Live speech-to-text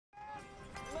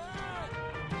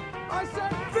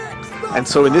And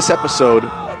so in this episode,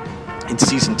 in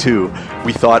season 2,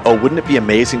 we thought, oh, wouldn't it be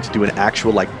amazing to do an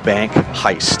actual like bank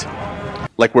heist?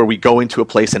 Like where we go into a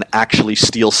place and actually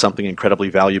steal something incredibly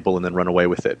valuable and then run away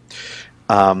with it.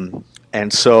 And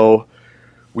so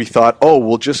we thought, oh,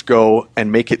 we'll just go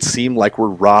and make it seem like we're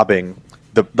robbing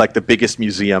the biggest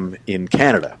museum in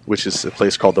Canada, which is a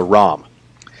place called the ROM.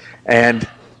 And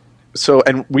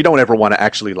we don't ever want to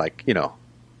actually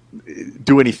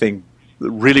do anything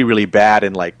really, really bad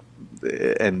and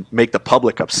make the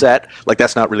public upset. Like,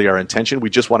 that's not really our intention. We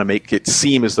just want to make it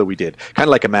seem as though we did, kind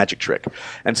of like a magic trick.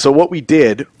 And so what we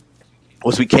did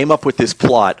was we came up with this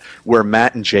plot where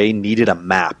Matt and Jay needed a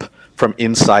map from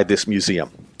inside this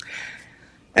museum.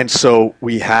 And so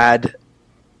we had,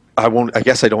 I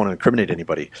guess I don't want to incriminate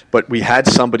anybody, but we had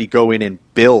somebody go in and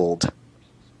build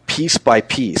piece by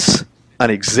piece an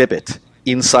exhibit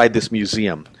inside this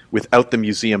museum without the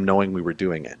museum knowing we were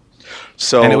doing it.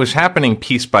 And it was happening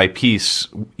piece by piece,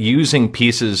 using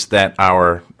pieces that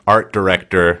our art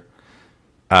director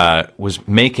was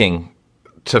making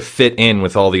to fit in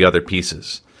with all the other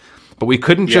pieces. But we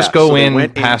couldn't just go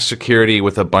in past security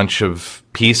with a bunch of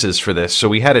pieces for this. So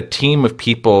we had a team of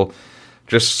people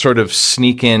just sort of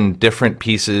sneak in different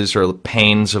pieces or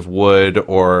panes of wood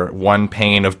or one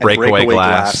pane of breakaway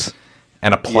glass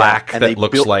and a plaque that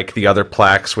looks like the other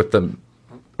plaques with the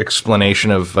explanation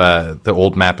of the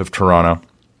old map of Toronto.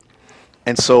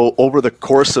 And so over the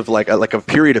course of like a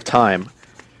period of time,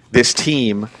 this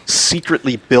team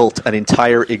secretly built an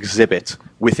entire exhibit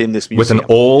within this museum. With an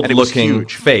old-looking,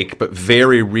 fake, but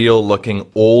very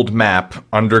real-looking old map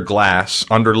under glass,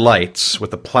 under lights,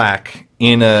 with a plaque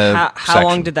in a How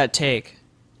long did that take?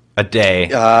 A day.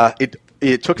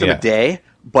 It took them a day,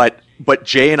 but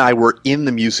Jay and I were in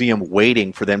the museum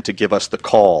waiting for them to give us the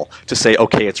call to say,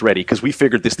 okay, it's ready, because we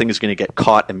figured this thing is going to get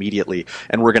caught immediately,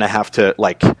 and we're going to have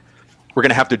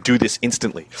to do this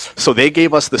instantly. So they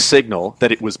gave us the signal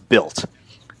that it was built.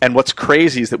 And what's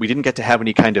crazy is that we didn't get to have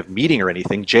any kind of meeting or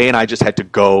anything. Jay and I just had to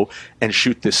go and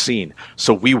shoot this scene.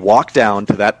 So we walked down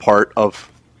to that part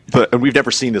of and we've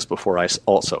never seen this before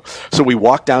also. So we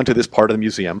walk down to this part of the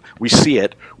museum, we see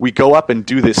it, we go up and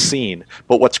do this scene.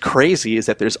 But what's crazy is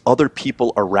that there's other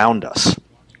people around us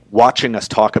watching us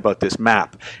talk about this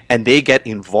map, and they get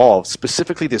involved,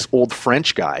 specifically this old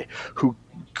French guy who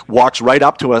walks right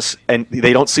up to us, and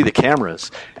they don't see the cameras,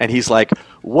 and he's like,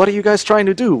 what are you guys trying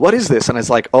to do? What is this? And I was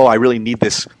like, oh, I really need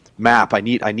this map. I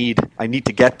need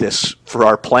to get this for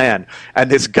our plan. And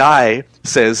this guy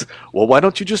says, well, why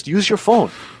don't you just use your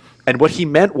phone? And what he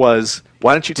meant was,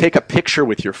 why don't you take a picture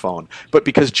with your phone? But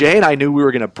because Jay and I knew we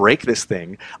were going to break this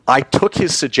thing, I took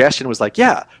his suggestion and was like,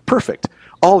 yeah, perfect.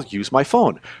 I'll use my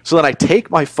phone. So then I take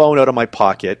my phone out of my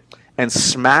pocket and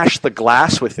smash the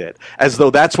glass with it, as though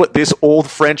that's what this old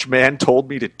French man told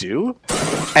me to do.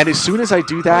 And as soon as I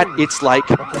do that, it's like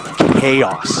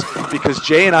chaos. Because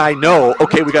Jay and I know,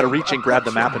 okay, we got to reach and grab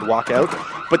the map and walk out.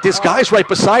 But this guy's right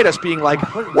beside us being like,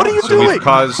 what are you doing?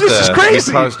 This is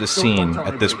crazy. We've caused a scene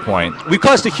at this point. We've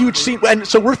caused a huge scene. And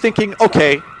so we're thinking,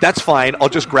 okay, that's fine. I'll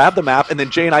just grab the map. And then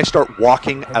Jay and I start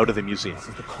walking out of the museum.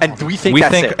 And we think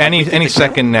that's it. Any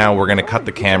second now we're going to cut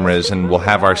the cameras and we'll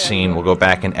have our scene. We'll go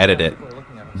back and edit it.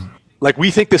 Like,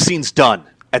 we think the scene's done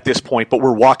at this point, but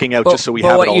we're walking out just so we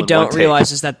have it all in one take. But what you don't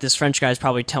realize is that this French guy is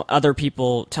probably telling other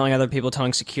people,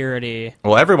 telling security.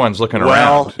 Well, everyone's looking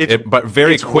around. But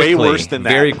very quickly, way worse than that.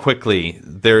 Very quickly,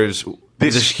 there's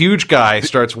this huge guy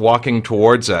starts walking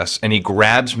towards us, and he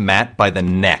grabs Matt by the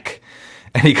neck,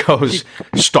 and he goes,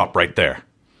 "Stop right there."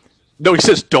 No, he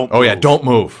says, "Don't move." Oh yeah, don't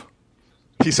move.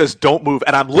 He says, "Don't move,"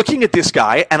 and I'm looking at this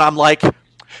guy, and I'm like,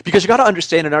 because you got to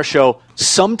understand, in our show,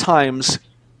 sometimes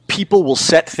people will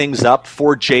set things up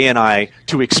for Jay and I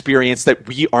to experience that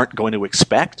we aren't going to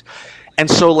expect.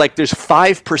 And so, like, there's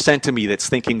 5% of me that's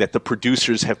thinking that the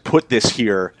producers have put this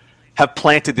here, have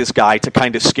planted this guy to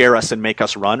kind of scare us and make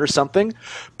us run or something.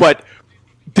 But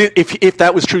if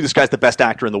that was true, this guy's the best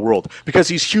actor in the world, because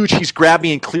he's huge, he's grabbed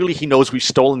me, and clearly he knows we've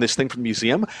stolen this thing from the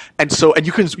museum. And so, and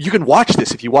you can watch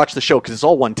this if you watch the show, because it's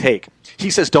all one take. He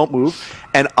says, "Don't move,"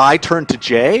 and I turn to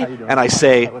Jay and I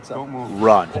say,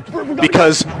 "Run,"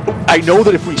 because I know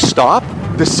that if we stop,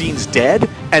 the scene's dead,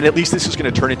 and at least this is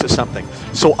going to turn into something.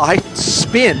 So I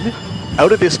spin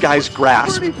out of this guy's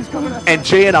grasp, and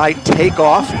Jay and I take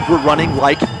off. We're running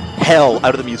like hell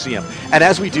out of the museum, and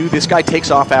as we do, this guy takes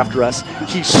off after us.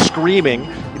 He's screaming.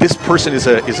 This person is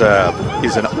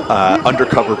an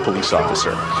undercover police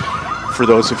officer. For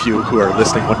those of you who are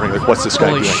listening, wondering, like, what's this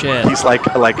guy doing? Shit. He's like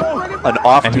an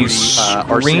off-duty and he's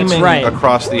screaming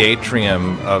across the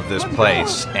atrium of this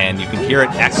place, and you can hear it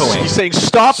echoing. He's saying,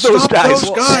 "Stop those guys!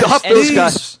 Stop those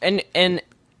guys!" And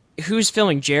who's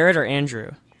filming, Jared or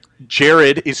Andrew?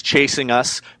 Jared is chasing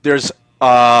us. There's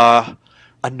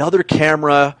another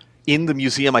camera in the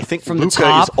museum. I think From the Luca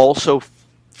top? is also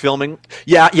filming.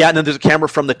 Yeah, and then there's a camera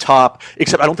from the top,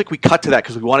 except I don't think we cut to that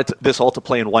because we wanted this all to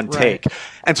play in one take.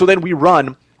 And so then we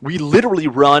literally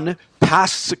run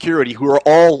past security, who are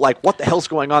all like, what the hell's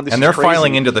going on? This And is they're crazy.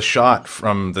 filing into the shot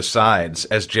from the sides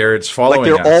as Jared's following Like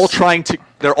they're us.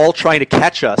 all trying to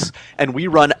catch us, and we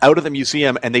run out of the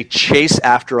museum and they chase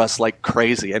after us like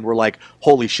crazy, and we're like,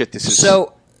 holy shit, this is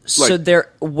So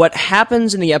what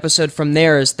happens in the episode from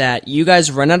there is that you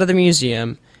guys run out of the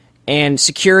museum, and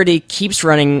security keeps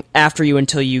running after you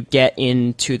until you get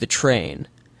into the train.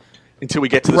 until we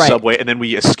get to the Right. subway, and then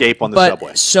we escape on the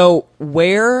subway. So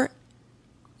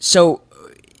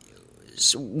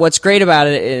what's great about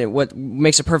it, what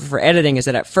makes it perfect for editing, is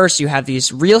that at first you have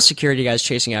these real security guys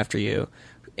chasing after you,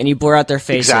 and you blur out their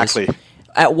faces. Exactly.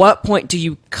 At what point do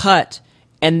you cut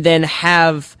and then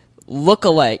have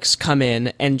lookalikes come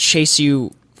in and chase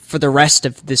you for the rest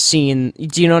of the scene?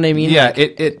 Do you know what I mean? Yeah,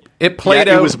 Like, it played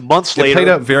out. It was months later. It played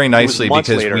out very nicely months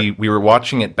because later. we were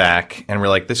watching it back and we're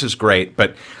like, this is great.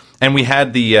 And we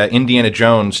had the Indiana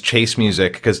Jones chase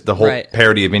music because the whole Right.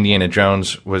 parody of Indiana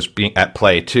Jones was being at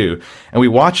play too. And we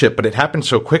watch it, but it happened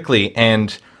so quickly,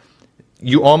 and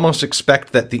you almost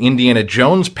expect that the Indiana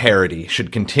Jones parody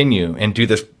should continue and do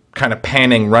this kind of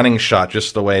panning running shot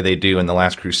just the way they do in The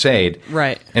Last Crusade.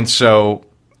 Right. And so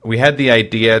we had the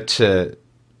idea to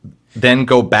then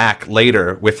go back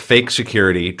later with fake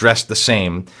security dressed the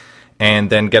same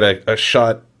and then get a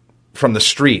shot from the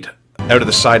street out of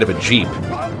the side of a Jeep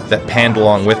that panned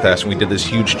along with us, and we did this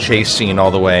huge chase scene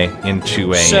all the way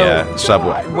into a So-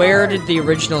 subway. where did the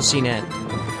original scene end?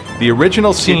 The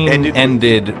original scene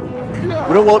ended.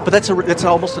 Well, but that's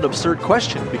almost an absurd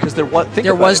question because there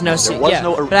was No scene. Yeah,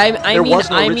 but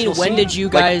I mean, when did you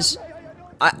guys?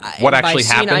 What by actually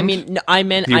scene, happened? I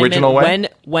meant The original way?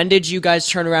 When did you guys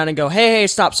turn around and go, hey,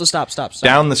 stop?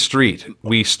 Down the street,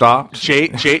 we stopped. Jay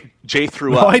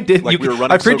threw No, up. I did. Like we were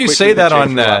running I've heard so you quickly say that Jay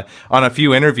threw up. on a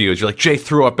few interviews. You're like, Jay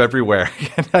threw up everywhere.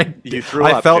 And You threw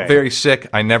I up, felt Jay. very sick.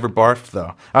 I never barfed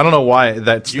though. I don't know why.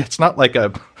 It's not like a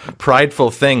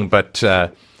prideful thing, but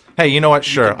hey, you know what?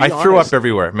 Sure, be I threw honest. up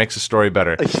everywhere. It makes the story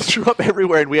better. He threw up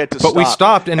everywhere, and we had to But stop. we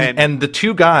stopped, and the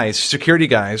two guys, security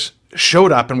guys,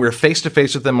 showed up, and we were face to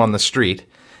face with them on the street,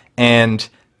 and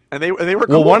they were cool.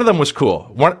 well, one of them was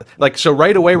cool. So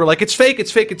right away we're like, it's fake,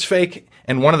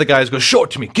 and one of the guys goes, show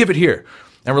it to me, give it here,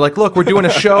 and we're like, look, we're doing a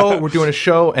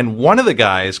show, and one of the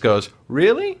guys goes,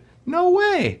 really? No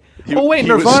way. Oh wait,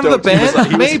 he was Nirvana the stoked. He was band? like-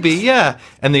 he was- Maybe, yeah.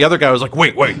 And the other guy was like,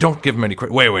 wait, don't give him any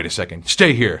credit. Wait a second,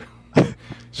 stay here.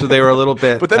 So they were a little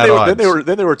bit. But then at odds.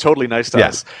 they were totally nice to Yeah.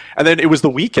 us. And then it was the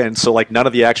weekend, so like none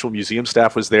of the actual museum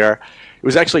staff was there. It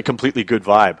was actually a completely good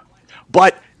vibe.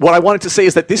 But what I wanted to say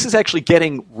is that this is actually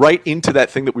getting right into that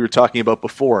thing that we were talking about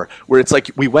before, where it's like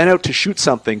we went out to shoot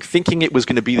something thinking it was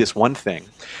going to be this one thing.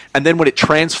 And then when it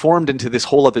transformed into this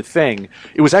whole other thing,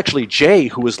 it was actually Jay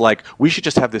who was like, we should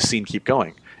just have this scene keep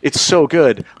going. It's so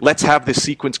good. Let's have this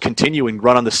sequence continue and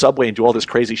run on the subway and do all this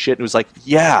crazy shit. And it was like,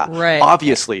 yeah, Right.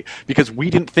 obviously, because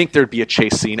we didn't think there'd be a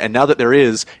chase scene. And now that there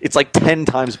is, it's like 10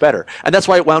 times better. And that's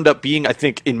why it wound up being, I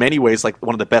think, in many ways, like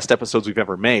one of the best episodes we've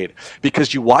ever made.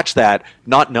 Because you watch that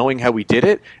not knowing how we did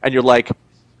it, and you're like,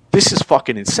 this is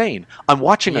fucking insane. I'm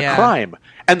watching a Yeah. crime,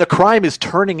 and the crime is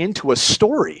turning into a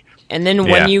story. And then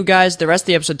Yeah. when you guys, the rest of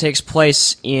the episode takes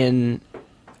place in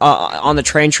on the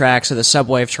train tracks of the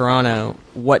subway of Toronto.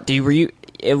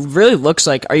 It really looks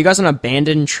like. Are you guys on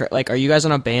abandoned? Are you guys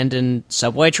on abandoned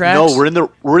subway tracks? No, we're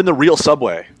in the real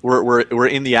subway. We're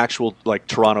in the actual like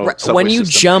Toronto subway when you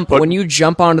system. jump But- when you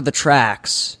jump onto the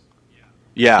tracks.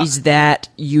 yeah. Is that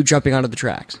you jumping onto the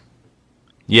tracks?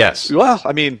 Yes. Well,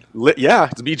 I mean, yeah,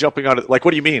 it's me jumping on it. Like,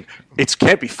 what do you mean? It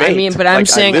can't be fake. I mean, but I'm Like,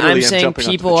 saying literally am jumping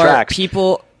onto people the are tracks.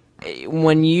 people.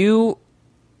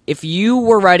 If you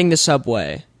were riding the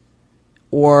subway,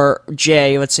 or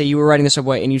Jay, let's say you were riding the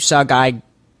subway and you saw a guy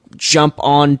jump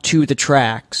onto the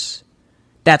tracks,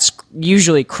 that's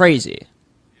usually crazy.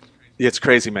 It's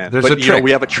crazy, man. There's but a you know, trick.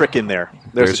 we have a trick in there.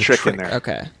 There's a trick in there.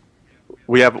 Okay.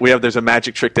 There's a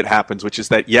magic trick that happens, which is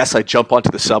that yes, I jump onto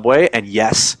the subway, and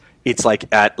yes, it's like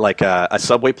at like a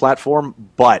subway platform,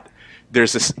 but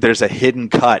there's a hidden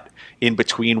cut in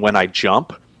between when I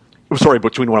jump. Sorry,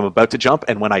 between when I'm about to jump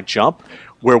and when I jump,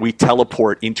 where we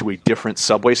teleport into a different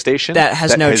subway station That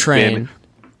has no has train.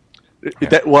 been-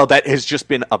 That has just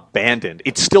been abandoned.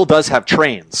 It still does have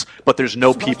trains, but there's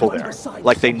no people there.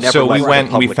 Like they never. So we let went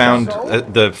the and we public found know.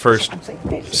 the first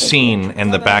scene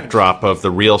and the backdrop of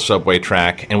the real subway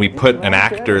track, and we put an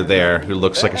actor there who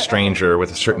looks like a stranger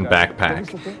with a certain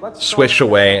backpack. Swish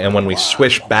away, and when we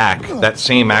swish back, that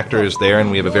same actor is there, and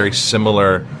we have a very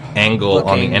similar angle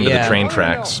on the end of the train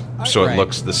tracks, so it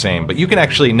looks the same. But you can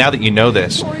actually, now that you know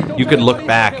this, you could look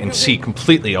back and see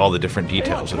completely all the different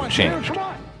details that have changed.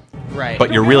 Right.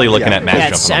 But you're really looking at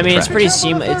Matt jumping on the it's track. pretty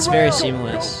seamless. It's very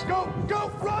seamless.